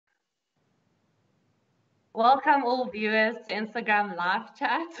Welcome all viewers to Instagram live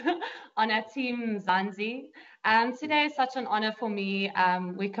chat on our team Mzansi. Today is such an honor for me.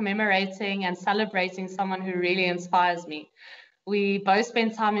 We're commemorating and celebrating someone who really inspires me. We both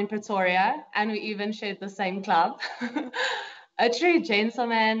spent time in Pretoria and we even shared the same club. A true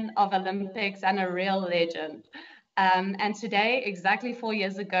gentleman of Olympics and a real legend. And today, exactly 4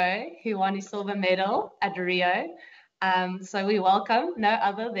 years ago, he won his silver medal at Rio. So we welcome no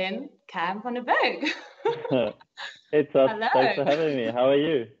other than Cam van der Berg. Hey Todd, thanks for Hello. having me. How are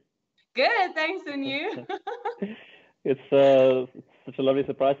you? Good, thanks, and you? It's such a lovely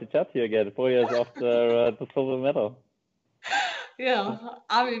surprise to chat to you again, 4 years after the silver medal. Yeah,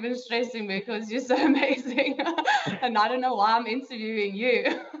 I'm even stressing because you're so amazing. And I don't know why I'm interviewing you.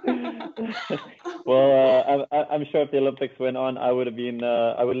 Well, I'm sure if the Olympics went on, I would have been.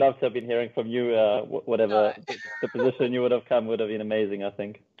 I would love to have been hearing from you. Whatever No. the position you would have come would have been amazing, I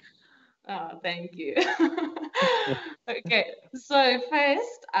think. Oh, thank you. Okay, so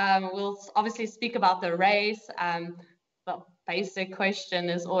first, we'll obviously speak about the race. The basic question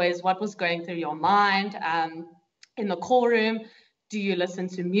is always what was going through your mind in the call room? Do you listen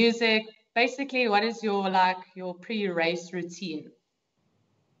to music? Basically, what is your pre-race routine?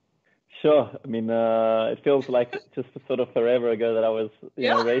 Sure. I mean, it feels like just sort of forever ago that I was,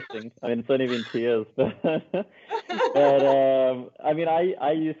 Yeah. racing. I mean, it's only been 2 years, but I mean,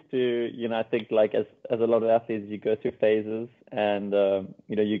 I used to, I think like as a lot of athletes, you go through phases, and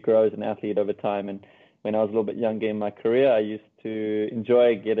you grow as an athlete over time. And when I was a little bit younger in my career, I used to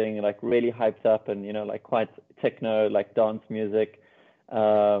enjoy getting like really hyped up and like quite techno, like dance music.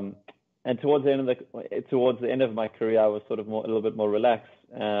 Um, and towards the end of my career, I was sort of a little bit more relaxed.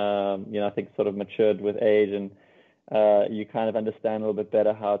 I think sort of matured with age, and you kind of understand a little bit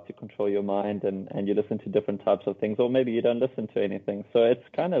better how to control your mind, and you listen to different types of things, or maybe you don't listen to anything. So it's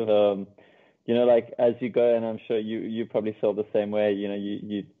kind of like as you go, and I'm sure you probably feel the same way.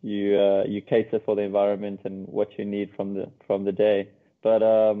 You cater for the environment and what you need from the day. But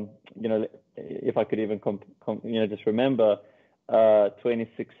if I could even just remember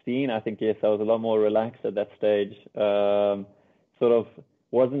 2016, I think, yes, I was a lot more relaxed at that stage. Sort of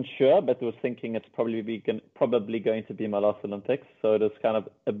wasn't sure, but was thinking it's probably going to be my last Olympics. So it was kind of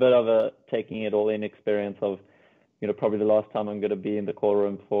a bit of a taking it all in experience of, probably the last time I'm going to be in the call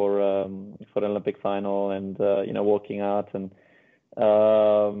room for an Olympic final, and walking out, and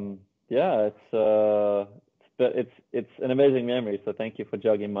yeah, it's an amazing memory. So thank you for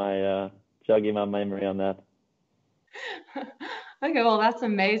jogging my memory on that. Okay, well, that's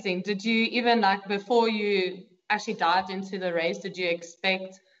amazing. Did you even like before you actually dived into the race, did you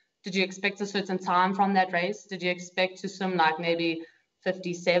expect a certain time from that race? Did you expect to swim like maybe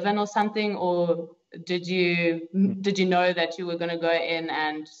 57 or something, or did you did you know that you were going to go in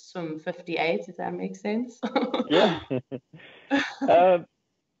and swim 58, if that makes sense? Yeah. um,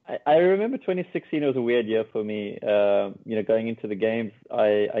 I remember 2016 was a weird year for me. Going into the games,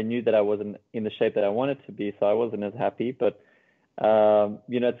 I knew that I wasn't in the shape that I wanted to be, so I wasn't as happy. But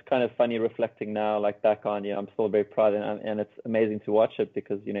it's kind of funny reflecting now, like back on, I'm still very proud, and it's amazing to watch it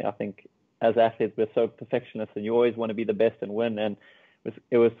because, I think as athletes, we're so perfectionists and you always want to be the best and win. And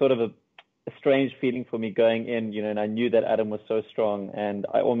it was sort of a strange feeling for me going in, and I knew that Adam was so strong, and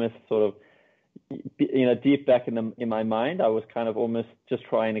I almost sort of, deep back in my mind, I was kind of almost just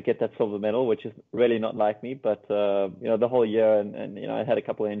trying to get that silver medal, which is really not like me. But the whole year, and I had a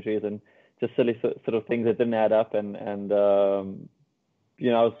couple of injuries and just silly sort of things that didn't add up, and I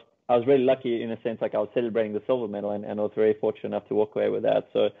was really lucky in a sense, like I was celebrating the silver medal, and I was very fortunate enough to walk away with that.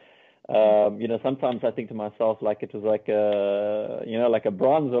 So sometimes I think to myself, like it was like like a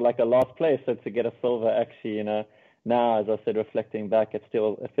bronze or like a last place. So to get a silver, actually, now, as I said, reflecting back, it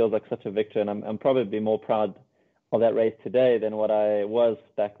feels like such a victory, and I'm probably more proud of that race today than what I was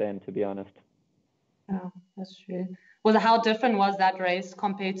back then, to be honest. Oh, that's true. Well, how different was that race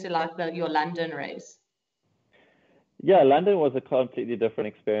compared to like your London race? Yeah, London was a completely different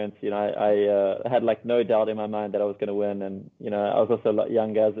experience. I had like no doubt in my mind that I was going to win, and I was also a lot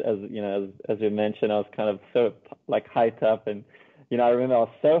younger, as you mentioned. I was kind of so like hyped up, and I remember I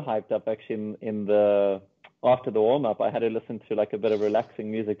was so hyped up actually in the after the warm up. I had to listen to like a bit of relaxing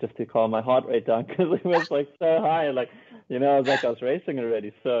music just to calm my heart rate down because it was like so high, like I was like I was racing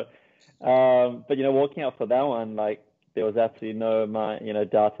already. So, but walking out for that one, like there was absolutely no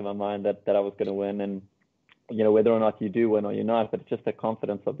doubt in my mind that I was going to win, and whether or not you do win or you're not, but it's just the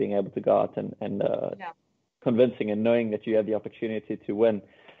confidence of being able to go out and Yeah. convincing and knowing that you have the opportunity to win.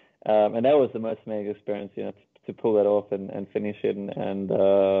 And that was the most amazing experience, to pull that off and finish it. And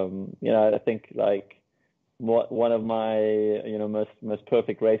I think like one of my most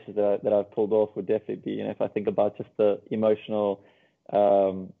perfect races that I've pulled off would definitely be, if I think about just the emotional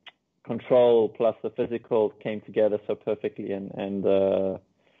control plus the physical came together so perfectly and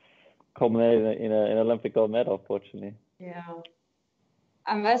culminated in an Olympic gold medal, fortunately. Yeah.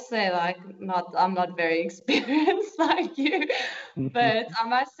 I must say, like, I'm not very experienced like you, but I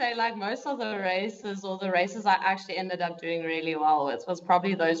must say, like, most of the races or the races I actually ended up doing really well with was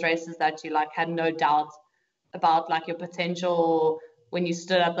probably those races that you like had no doubt about like your potential. When you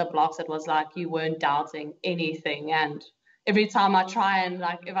stood at the blocks, it was like you weren't doubting anything. And every time I try and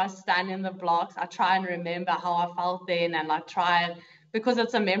like, if I stand in the blocks, I try and remember how I felt then and like try and because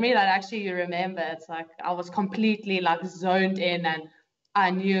it's a memory that actually you remember. It's like I was completely like zoned in and I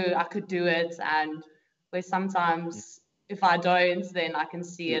knew I could do it, and where sometimes if I don't, then I can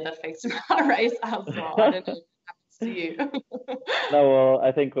see it affects my race as well. I don't know if it happens to you. No, well,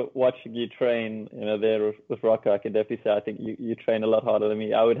 I think watching you train, there with Rocco, I can definitely say I think you train a lot harder than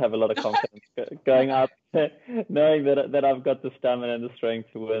me. I would have a lot of confidence going out, knowing that I've got the stamina and the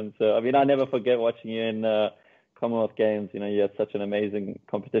strength to win. So, I mean, I never forget watching you in Commonwealth Games. You had such an amazing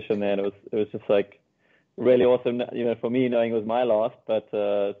competition there, and it was just like really awesome, for me, knowing it was my last, but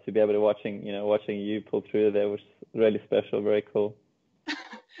to be able to watching you pull through there was really special, very cool.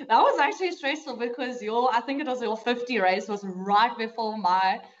 That was actually stressful because I think it was your 50 race was right before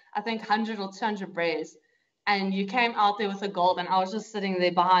my, I think 100 or 200 race. And you came out there with a gold, and I was just sitting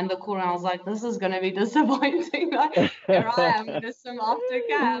there behind the corner. And I was like, this is going to be disappointing. Like, here I am going to swim after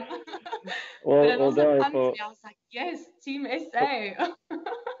Cam. But it Well, also don't fun to me. I was like, yes, Team SA.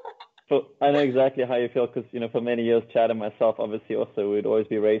 I know exactly how you feel because, for many years, Chad and myself, obviously, also, we'd always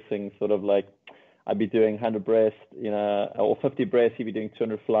be racing sort of like, I'd be doing 100 breast, or 50 breast, he'd be doing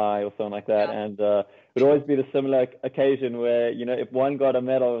 200 fly or something like that. Yeah. And it would always be the similar occasion where, if one got a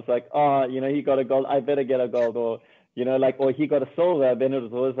medal, it was like, oh, he got a gold, I better get a gold. Or, or he got a silver, then it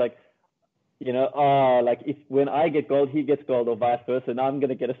was always like, like if when I get gold, he gets gold or vice versa. Now I'm going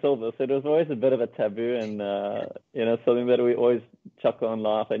to get a silver. So it was always a bit of a taboo and, something that we always chuckle and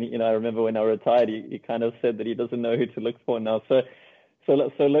laugh. And, I remember when I retired, he kind of said that he doesn't know who to look for now. So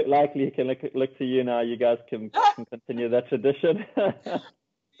look, likely he can look to you now. You guys can continue that tradition.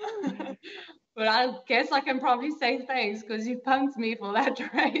 But I guess I can probably say thanks because you pumped me for that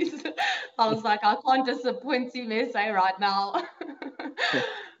race. I was like, I can't disappoint Team SA right now.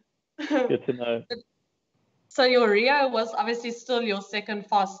 Good to know. So your Rio was obviously still your second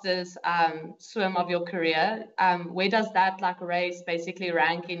fastest swim of your career. Where does that like race basically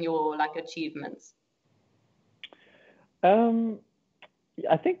rank in your like achievements?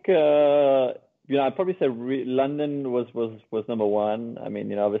 I think I'd probably say London was number one. I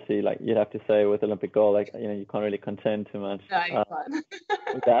mean, obviously, like you'd have to say with Olympic gold, like you can't really contend too much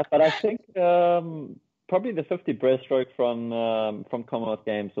with that. But I think probably the 50 breaststroke from Commonwealth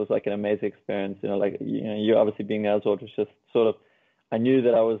Games was like an amazing experience. You obviously being there as well was just sort of. I knew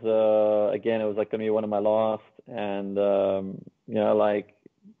that I was again, it was like going to be one of my last, and like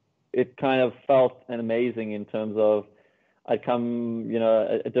it kind of felt amazing in terms of. I'd come,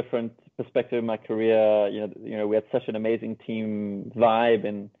 a different perspective in my career. We had such an amazing team vibe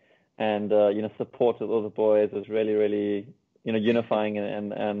and support with all the boys. It was really, really, unifying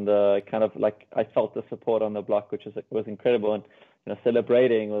and kind of like I felt the support on the block, which was incredible. And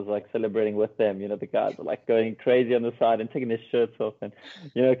celebrating was like celebrating with them. The guys were like going crazy on the side and taking their shirts off, and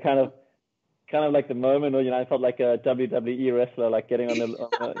kind of like the moment where I felt like a WWE wrestler, like getting on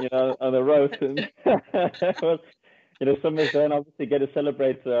the on the ropes and. It was, swimmers don't obviously get to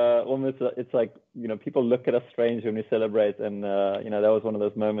celebrate almost. It's like people look at us strange when we celebrate, and that was one of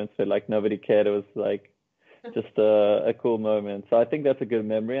those moments where like nobody cared. It was like just a cool moment. So I think that's a good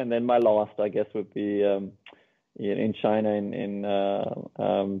memory. And then my last, I guess, would be in China in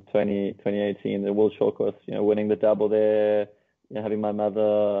 2018, the World Short Course. Winning the double there. Having my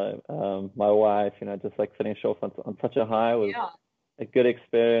mother, my wife, just like finish off on such a high was a good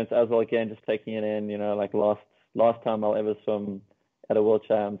experience as well. Again, just taking it in. Like last time I'll ever swim at a World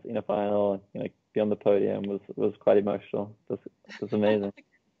Champs in a final, be on the podium was quite emotional. It was amazing.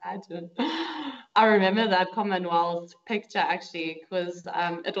 Imagine. I remember that Commonwealth picture actually because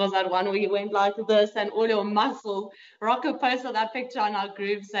it was that one where you went like this and all your muscles. Rocco posted that picture on our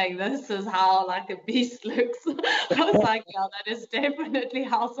group saying this is how like a beast looks. I was like, yeah, that is definitely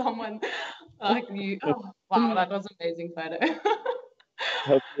how someone like you. Oh, wow, that was an amazing photo.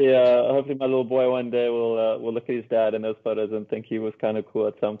 Hopefully my little boy one day will look at his dad in those photos and think he was kind of cool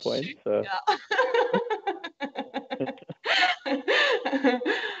at some point. So. Yeah.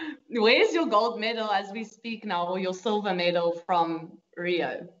 Where's your gold medal as we speak now, or your silver medal from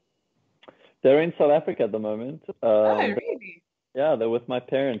Rio? They're in South Africa at the moment. Oh, really? Yeah, they're with my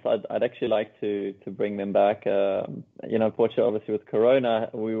parents. I'd actually like to bring them back. Unfortunately, obviously with Corona,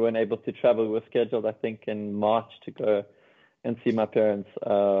 we weren't able to travel. We were scheduled, I think, in March to go and see my parents.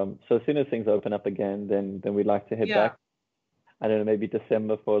 So as soon as things open up again, then we'd like to head Yeah. back. I don't know, maybe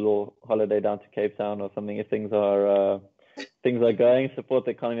December for a little holiday down to Cape Town or something. If things are going, support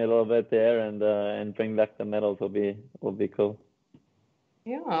the economy a little bit there, and bring back the medals will be cool.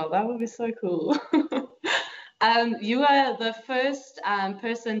 Yeah, that would be so cool. You were the first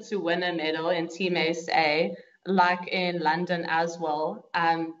person to win a medal in Team SA, like in London as well.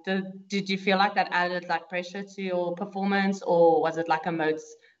 Did you feel like that added like pressure to your performance, or was it like a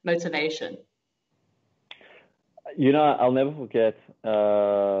motivation? I'll never forget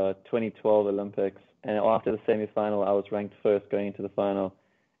 2012 Olympics, and after the semi-final, I was ranked first going into the final,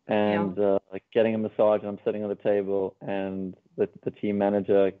 Yeah. and like getting a massage, and I'm sitting on the table, and the team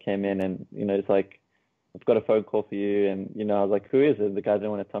manager came in, and it's like, I've got a phone call for you, and I was like, who is it? The guy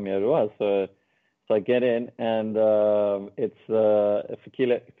didn't want to tell me who it was, so I get in, and it's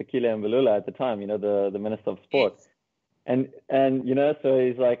Fikile Mbalula at the time, the Minister of Sport. Yes. And so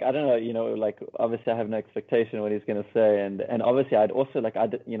he's like, I don't know, like obviously I have no expectation of what he's going to say, and obviously I'd also like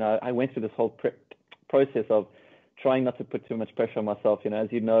I went through this whole process of trying not to put too much pressure on myself. As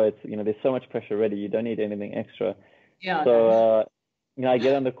it's there's so much pressure already. You don't need anything extra. Yeah. So I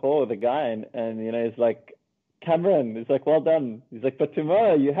get on the call with the guy, and he's like, Cameron, he's like, well done. He's like, but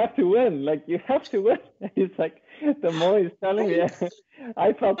tomorrow you have to win. Like, you have to win. He's like, the more he's telling me,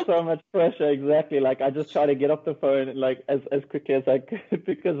 I felt so much pressure. Exactly. Like, I just try to get off the phone like as quickly as I could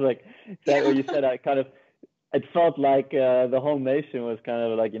because like that what you said, it felt like the whole nation was kind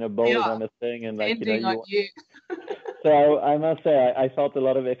of like bolted Yeah. on this thing, and like Depending on you. So I must say I felt a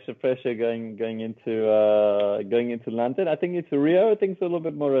lot of extra pressure going into London. I think it's Rio. Things were a little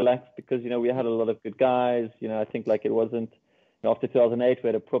bit more relaxed because we had a lot of good guys. I think like it wasn't after 2008 we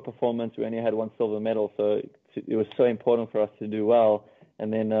had a poor performance. We only had one silver medal, so it was so important for us to do well.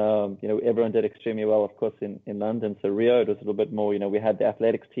 And then everyone did extremely well, of course, in London. So Rio it was a little bit more. We had the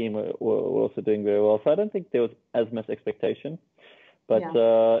athletics team were also doing very well. So I don't think there was as much expectation. But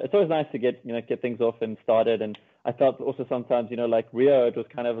it's always nice to get things off and started. And I felt also sometimes like Rio, it was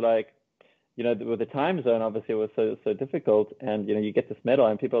kind of like with the time zone, obviously it was so difficult. And you get this medal,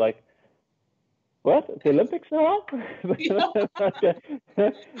 and people are like, what? The Olympics now?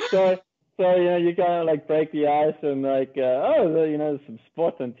 So you kind of like break the ice and like some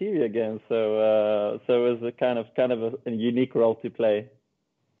sports on TV again. So it was a kind of a unique role to play.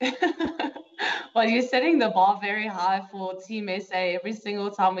 Well, you're setting the bar very high for Team SA every single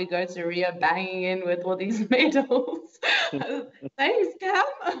time we go to Rio, banging in with all these medals. Thanks, Cam.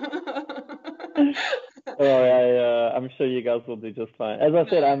 I'm sure you guys will do just fine. As I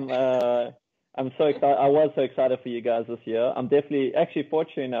said, I'm so excited. I was so excited for you guys this year. I'm definitely actually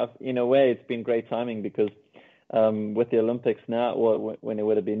fortunate enough. In a way, it's been great timing because with the Olympics now, or when it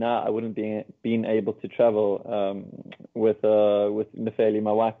would have been now, I wouldn't be been able to travel with Nefeli,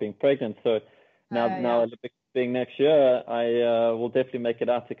 my wife, being pregnant. So now Olympics being next year, I will definitely make it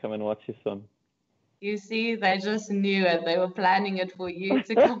out to come and watch you soon. You see, they just knew it. They were planning it for you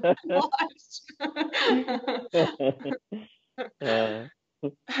to come and watch.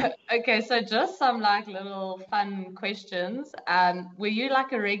 Okay, so just some like little fun questions. Were you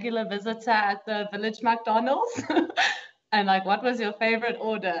like a regular visitor at the Village McDonald's? And like, what was your favorite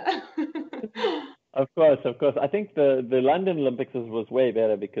order? Of course. I think the London Olympics was way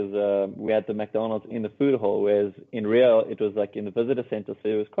better because we had the McDonald's in the food hall, whereas in Rio it was like in the visitor center. So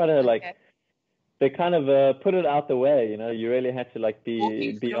it was quite a like they kind of put it out the way. You really had to like be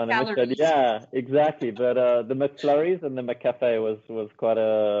on a mission. Yeah, exactly. But the McFlurries and the McCafe was quite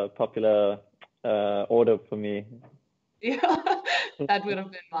a popular order for me. Yeah, that would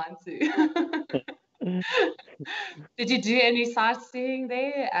have been mine too. Did you do any sightseeing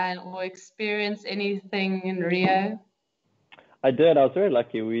there or experience anything in Rio? I did. I was very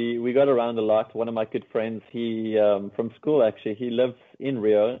lucky. We got around a lot. One of my good friends, he from school actually, he lives in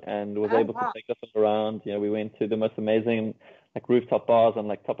Rio and was able to take us around. We went to the most amazing like rooftop bars on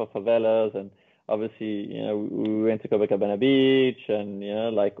like top of favelas, and obviously we went to Copacabana Beach, and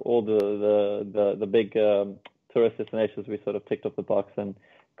like all the big tourist destinations we sort of ticked off the box, and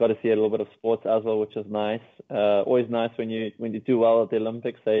got to see a little bit of sports as well, which is nice. Always nice when you do well at the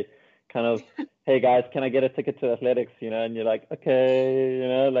Olympics. They kind of, hey guys, can I get a ticket to athletics? And you're like,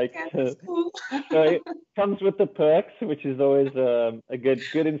 okay, like cool. So it comes with the perks, which is always a good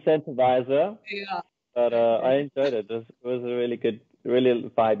incentivizer. Yeah. But I enjoyed it. It was a really good, really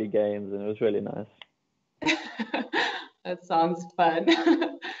vibey games, and it was really nice. That sounds fun.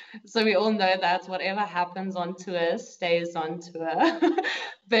 So we all know that whatever happens on tour stays on tour.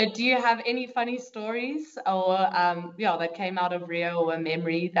 But do you have any funny stories or yeah, that came out of Rio or a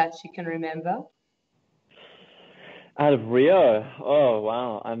memory that you can remember? Out of Rio, oh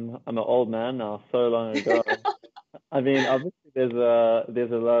wow, I'm an old man now, so long ago. I mean, obviously there's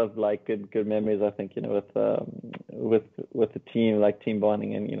a lot of like good memories. I think with with the team, like team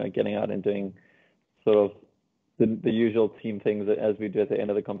bonding, and getting out and doing sort of the usual team things as we do at the end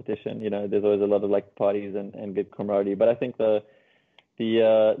of the competition. There's always a lot of like parties and good camaraderie. But I think the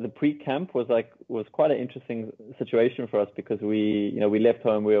pre-camp was quite an interesting situation for us because we left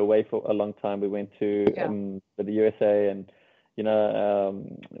home, we were away for a long time. We went Yeah. to the USA, and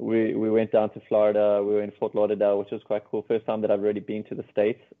we went down to Florida. We were in Fort Lauderdale, which was quite cool. First time that I've really been to the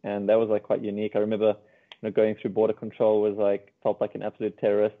States, and that was like quite unique. I remember going through border control was like felt like an absolute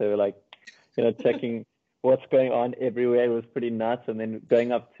terrorist. They were like checking what's going on everywhere. It was pretty nuts. And then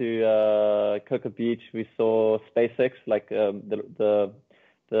going up to Cocoa Beach, we saw SpaceX, like the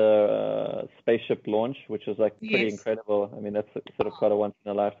spaceship launch, which was like pretty Yes. incredible. I mean, that's sort of quite a once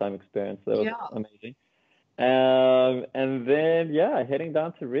in a lifetime experience. That was Yeah. amazing. And then yeah, heading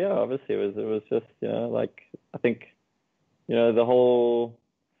down to Rio, obviously it was just like I think the whole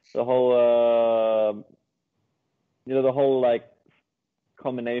the whole like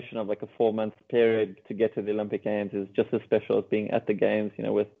combination of like a 4 month period to get to the Olympic Games is just as special as being at the games,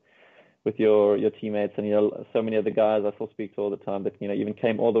 with your teammates and so many of the guys I still speak to all the time that even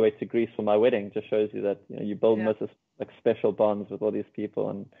came all the way to Greece for my wedding. Just shows you that you build Yeah. most of like special bonds with all these people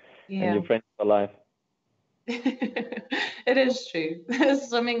and Yeah. your friends for life. It is true.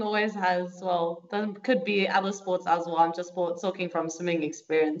 Swimming always has, well, could be other sports as well. I'm just talking from swimming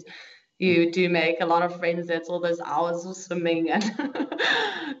experience. You do make a lot of friends. That's all those hours of swimming and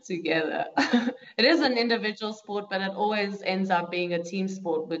together. It is an individual sport, but it always ends up being a team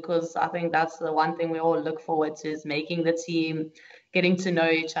sport because I think that's the one thing we all look forward to is making the team, getting to know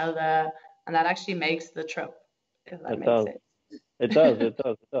each other, and that actually makes the trip, if that It makes does. sense. It does. It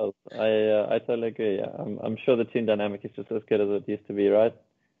does. It does. I totally agree. Yeah. I'm sure the team dynamic is just as good as it used to be, right?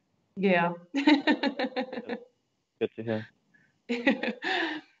 Yeah. Good, good to hear.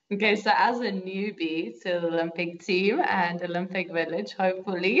 Okay, so as a newbie to the Olympic team and Olympic Village,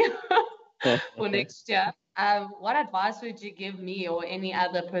 hopefully for next year, what advice would you give me or any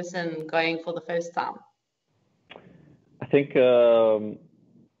other person going for the first time? I think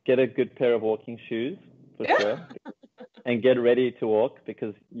get a good pair of walking shoes for sure, and get ready to walk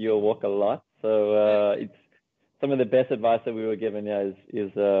because you'll walk a lot. So it's some of the best advice that we were given. Yeah,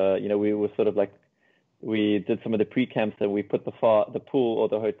 is we were sort of like we did some of the pre-camps and we put the pool or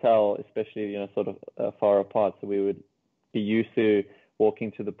the hotel, especially sort of far apart, so we would be used to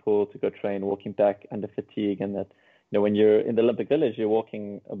walking to the pool to go train, walking back under fatigue, and that when you're in the Olympic Village, you're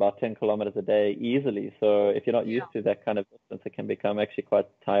walking about 10 kilometers a day easily. So if you're not Yeah. used to that kind of distance, it can become actually quite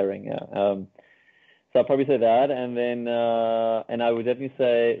tiring. Yeah. So I'll probably say that, and then and I would definitely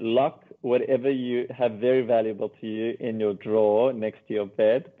say lock whatever you have very valuable to you in your drawer next to your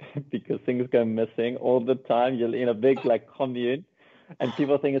bed because things go missing all the time. You're in a big like commune, and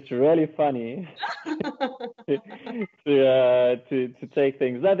people think it's really funny to take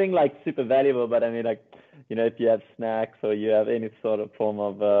things. Nothing like super valuable, but I mean like if you have snacks or you have any sort of form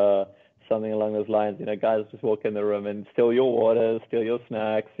of something along those lines, guys just walk in the room and steal your water, steal your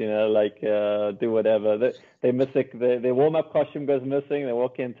snacks, like do whatever. They miss it, their warm up costume goes missing, they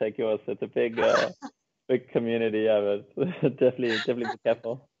walk in, take yours. It's a big community, yeah, but definitely be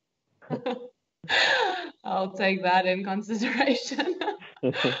careful. I'll take that in consideration.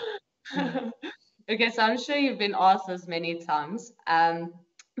 Okay, so I'm sure you've been asked this many times,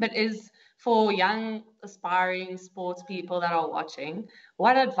 but is for young aspiring sports people that are watching,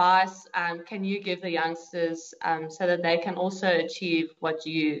 what advice can you give the youngsters so that they can also achieve what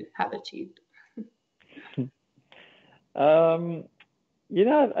you have achieved? um,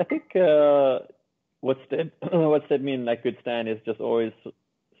 I think what's that mean like good stand is just always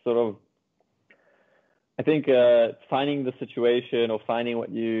sort of I think finding the situation or finding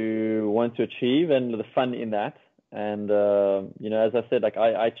what you want to achieve and the fun in that. And as I said, like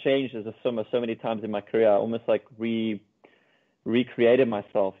I changed as a swimmer so many times in my career. I almost like recreated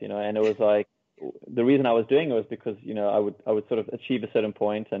myself, and it was like the reason I was doing it was because I would sort of achieve a certain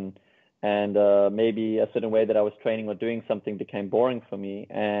point and maybe a certain way that I was training or doing something became boring for me,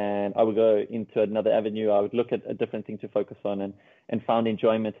 and I would go into another avenue. I would look at a different thing to focus on and found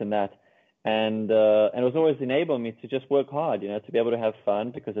enjoyment in that. And it was always enabling me to just work hard, to be able to have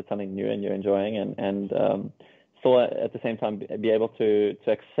fun because it's something new and you're enjoying, and still at the same time be able to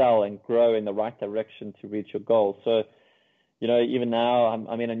excel and grow in the right direction to reach your goal. So you know, even now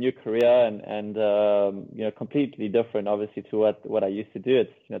I'm in a new career and you know, completely different, obviously, to what I used to do.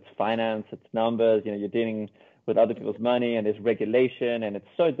 It's, you know, it's finance, it's numbers, you know, you're dealing with other people's money and there's regulation and it's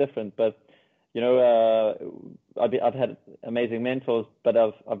so different. But, you know, I've had amazing mentors, but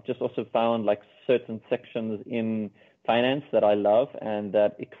I've just also found like certain sections in finance that I love and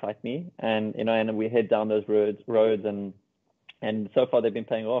that excite me. And, you know, and we head down those roads and so far they've been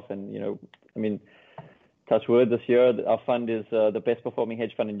paying off. And, you know, I mean, touch wood, this year our fund is the best performing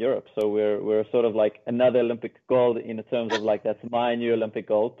hedge fund in Europe. So we're sort of like another Olympic gold in terms of like, that's my new Olympic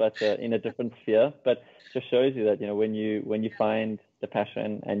gold, but in a different sphere. But just shows you that, you know, when you find the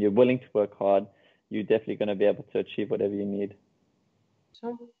passion and you're willing to work hard, you're definitely going to be able to achieve whatever you need.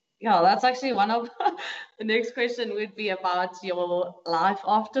 Sure. Yeah, that's actually one of the next question would be about your life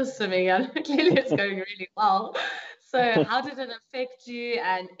after swimming, and clearly it's going really well. So how did it affect you,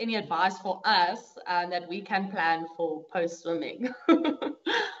 and any advice for us that we can plan for post-swimming?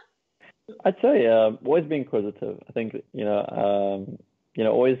 I'd say always be inquisitive. I think, you know,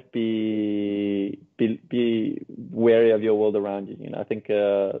 always be wary of your world around you. You know, I think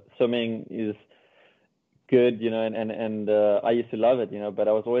swimming is good, you know, and I used to love it, you know, but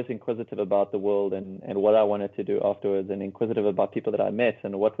I was always inquisitive about the world and what I wanted to do afterwards, and inquisitive about people that I met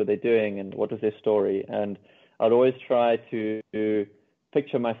and what were they doing and what was their story. And I'd always try to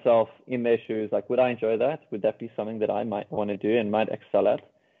picture myself in their shoes. Like, would I enjoy that? Would that be something that I might want to do and might excel at?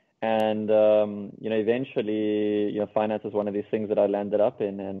 And you know, eventually, you know, finance is one of these things that I landed up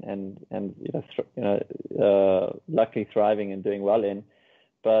in, and luckily thriving and doing well in.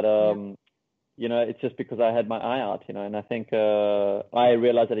 But you know, it's just because I had my eye out, you know, and I think I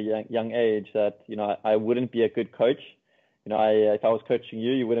realized at a young age that, you know, I wouldn't be a good coach. You know, if I was coaching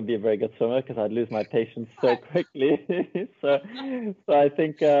you, you wouldn't be a very good swimmer because I'd lose my patience so quickly. so I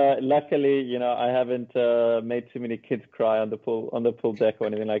think luckily, you know, I haven't made too many kids cry on the pool deck or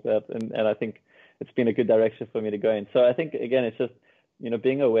anything like that, and I think it's been a good direction for me to go in. So I think again, it's just, you know,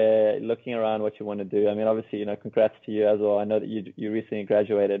 being aware, looking around what you want to do. I mean, obviously, you know, congrats to you as well. I know that you recently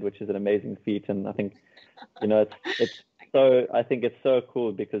graduated, which is an amazing feat, and I think, you know, I think it's so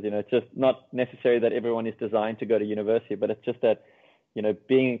cool because, you know, it's just not necessarily that everyone is designed to go to university, but it's just that, you know,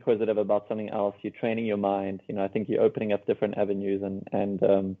 being inquisitive about something else, you're training your mind. You know, I think you're opening up different avenues, and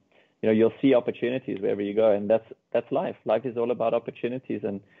you know, you'll see opportunities wherever you go, and that's life. Life is all about opportunities,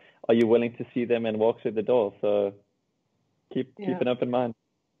 and are you willing to see them and walk through the door? So keep an open mind.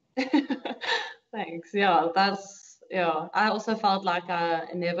 Thanks. I also felt like I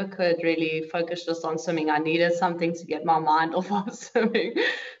never could really focus just on swimming. I needed something to get my mind off of swimming.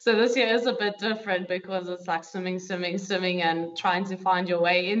 So this year is a bit different because it's like swimming, and trying to find your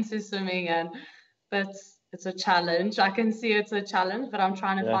way into swimming. But it's a challenge. I can see it's a challenge, but I'm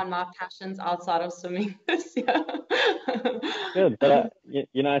trying to find my passions outside of swimming this year. Good, but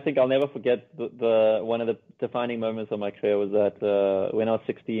you know, I think I'll never forget the one of the defining moments of my career was that when I was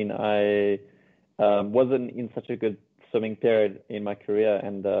 16, I wasn't in such a good swimming period in my career,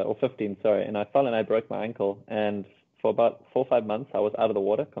 and or 15, sorry, and I fell and I broke my ankle, and for about 4 or 5 months I was out of the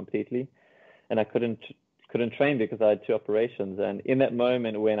water completely, and I couldn't train because I had 2 operations. And in that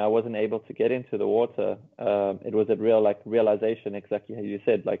moment when I wasn't able to get into the water, it was a real realization, exactly how you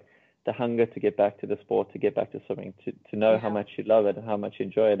said, like the hunger to get back to the sport, to get back to swimming, to know how much you love it and how much you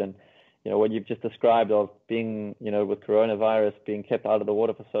enjoy it. And you know, what you've just described of being, you know, with coronavirus, being kept out of the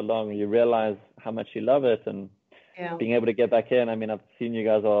water for so long, you realize how much you love it, and being able to get back in. I mean, I've seen you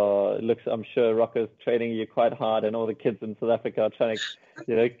guys I'm sure Rocco's training you quite hard, and all the kids in South Africa are trying to,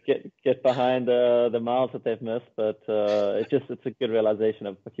 you know, get behind the miles that they've missed. But it's a good realization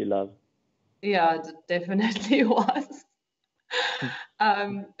of what you love. Yeah, it definitely was.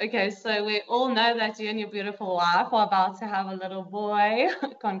 Okay, so we all know that you and your beautiful wife are about to have a little boy.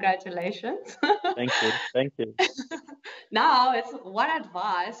 Congratulations. Thank you. Now, what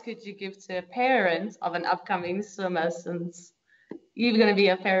advice could you give to a parent of an upcoming swimmer, since you're going to be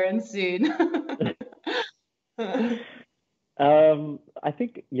a parent soon? I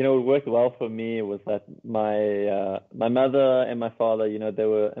think, you know, what worked well for me was that my mother and my father, you know, they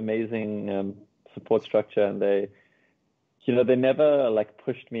were amazing support structure, and they never like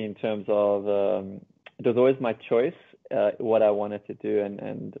pushed me in terms of it was always my choice what I wanted to do,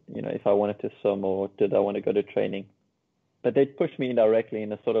 and you know, if I wanted to swim or did I want to go to training. But they pushed me indirectly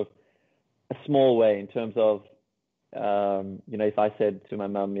in a sort of a small way, in terms of you know, if I said to my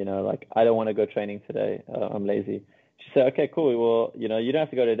mum, you know, like, I don't want to go training today, I'm lazy, she said, okay, cool, well, you know, you don't have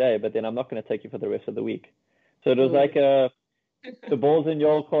to go today, but then I'm not going to take you for the rest of the week. So it was like the ball's in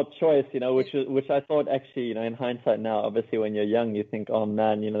your court choice, which I thought actually, in hindsight now, obviously when you're young, you think, oh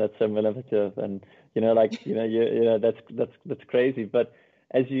man, that's so manipulative, and that's crazy. But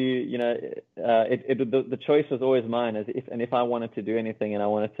as the choice was always mine. If I wanted to do anything and I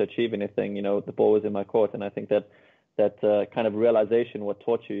wanted to achieve anything, the ball was in my court, and I think that kind of realization what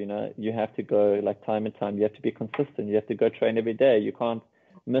taught you, you have to go like time and time. You have to be consistent. You have to go train every day. You can't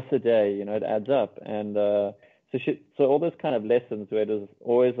miss a day. It adds up, and so all those kind of lessons where it was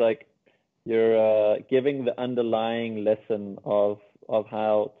always like you're giving the underlying lesson of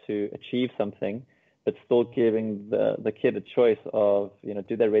how to achieve something, but still giving the kid a choice of,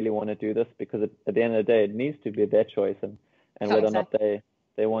 do they really want to do this? Because at the end of the day, it needs to be their choice, and whether or not they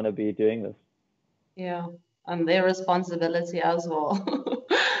want to be doing this. Yeah, and their responsibility as well.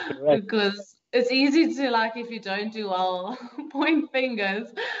 Because it's easy to, like, if you don't do well, point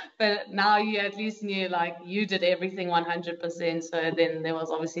fingers, but now you at least knew, like, you did everything 100%, so then there was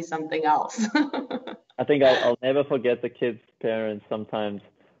obviously something else. I think I'll never forget the kids' parents sometimes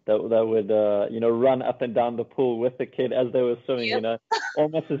that would run up and down the pool with the kid as they were swimming, Yep.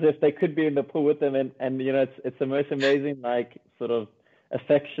 Almost as if they could be in the pool with them, and it's the most amazing, like, sort of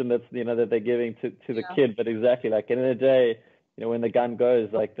affection that they're giving to the kid. But exactly, like, in the day, when the gun goes,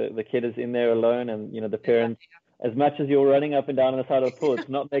 like, the kid is in there alone, and the parents, as much as you're running up and down on the side of the pool, it's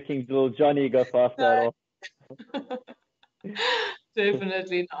not making little Johnny go faster at all.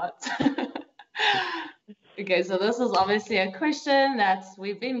 Definitely not. Okay, so this is obviously a question that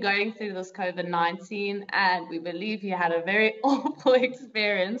we've been going through this COVID-19, and we believe you had a very awful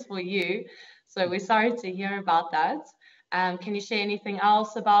experience for you. So we're sorry to hear about that. Can you share anything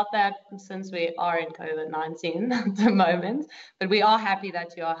else about that, since we are in COVID-19 at the moment? But we are happy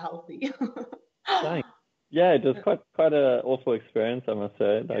that you are healthy. Thanks. Yeah, it was quite an awful experience, I must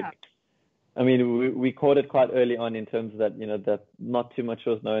say. I mean, we caught it quite early on in terms of that, that not too much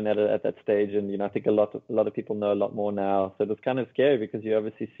was known at that stage, and I think a lot of people know a lot more now. So it was kind of scary because you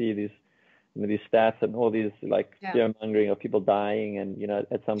obviously see these these stats and all these like fear mongering of people dying, and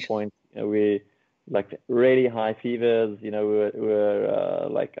at some point we like really high fevers. We were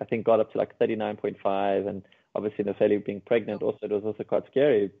like, I think got up to like 39.5, and obviously the failure being pregnant also, it was also quite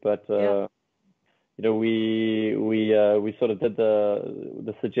scary. But we sort of did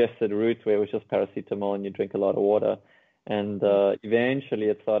the suggested route where it was just paracetamol and you drink a lot of water, and eventually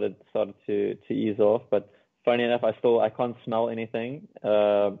it started to ease off. But funny enough, I can't smell anything.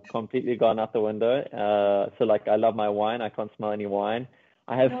 Completely gone out the window. So like, I love my wine. I can't smell any wine.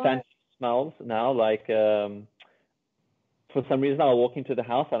 I have fancy smells now. Like for some reason, I'll walk into the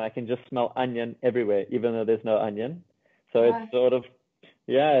house and I can just smell onion everywhere, even though there's no onion. So it's sort of,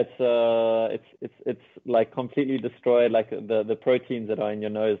 it's like completely destroyed like the proteins that are in your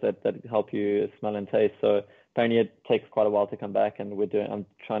nose that help you smell and taste. So apparently it takes quite a while to come back, and I'm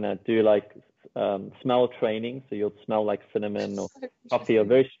trying to do like smell training. So you'll smell like cinnamon or coffee or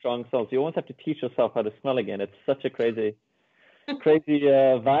very strong smells. You almost have to teach yourself how to smell again. It's such a crazy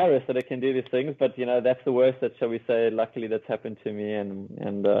virus that it can do these things. But that's the worst that, shall we say, luckily that's happened to me, and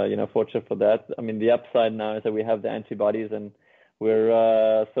fortunate for that. I mean, the upside now is that we have the antibodies, and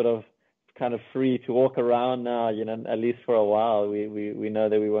we're sort of kind of free to walk around now, at least for a while. We know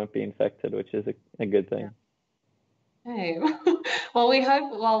that we won't be infected, which is a good thing. Hey, well,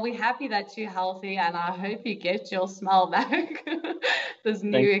 we're happy that you're healthy, and I hope you get your smell back. This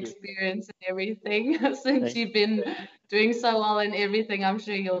new experience and everything. Since you've been doing so well in everything, I'm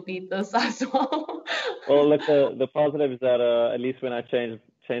sure you'll beat this as well. Well, look, the positive is that at least when I change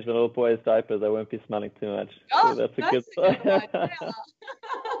my little boy's diapers, I won't be smelling too much. Oh, so that's a good one.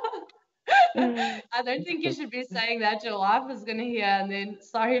 I don't think you should be saying that. Your wife is going to hear, and then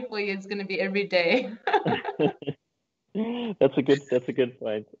sorry for you, it's going to be every day. That's a good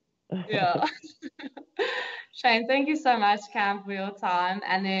point. Yeah. Shane, thank you so much, Cam, for your time.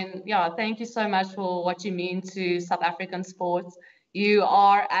 And then, thank you so much for what you mean to South African sports. You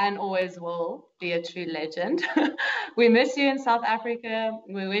are and always will be a true legend. We miss you in South Africa.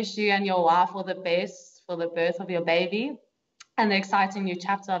 We wish you and your wife all the best for the birth of your baby and the exciting new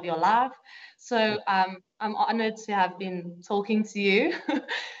chapter of your life. So I'm honored to have been talking to you.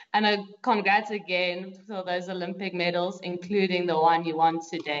 And congrats again for those Olympic medals, including the one you won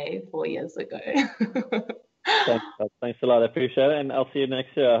today 4 years ago. Thanks a lot. I appreciate it. And I'll see you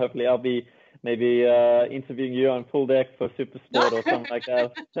next year. Hopefully I'll be maybe interviewing you on Full Deck for Super Sport or something like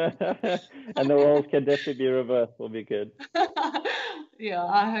that. And the roles can definitely be reversed. Will be good. Yeah,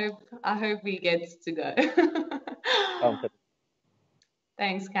 I hope we get to go.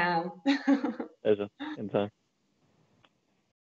 Thanks, Cam. Pleasure. In time.